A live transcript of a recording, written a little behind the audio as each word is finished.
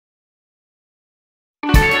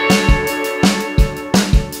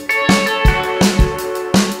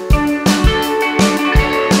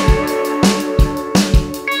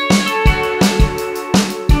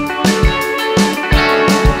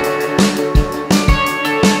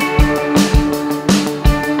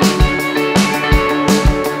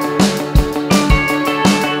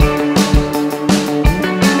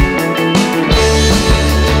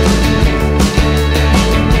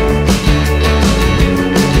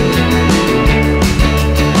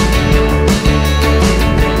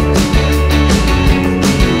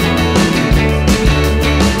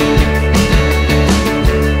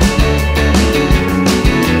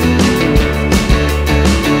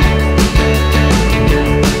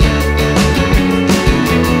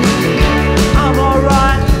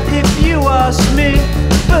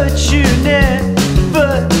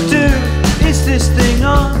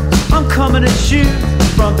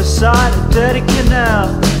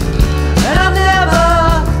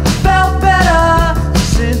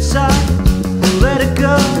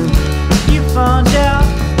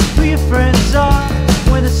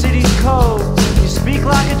music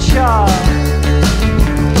like a child.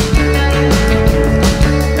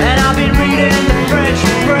 And I've been reading the French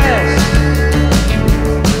press,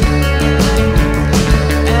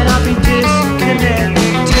 and I've been disconnected.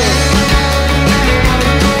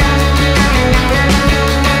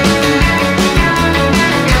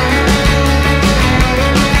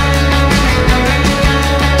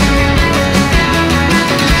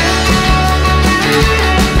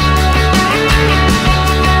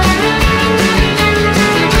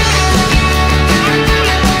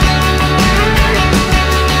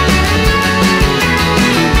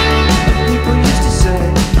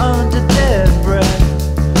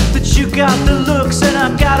 Got the looks and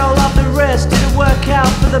I got all of the rest. Didn't work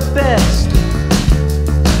out for the best.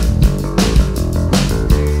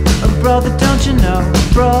 And brother, don't you know,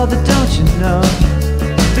 brother, don't you know,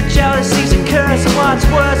 the jealousy's a curse, and what's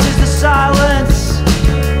worse is the silence.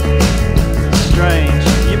 Strange,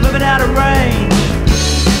 you're moving out of range.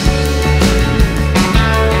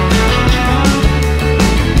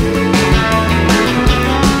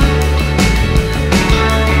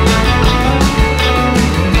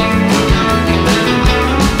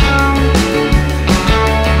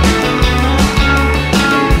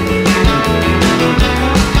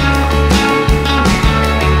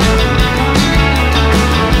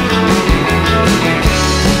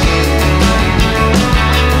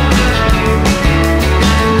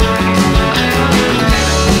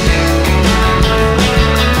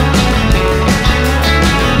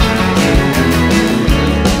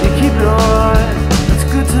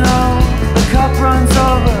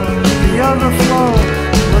 Overflow,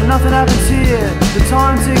 but nothing happens here. The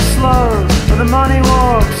time ticks slow, but the money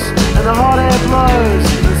walks and the hot air blows.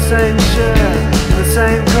 The same shirt,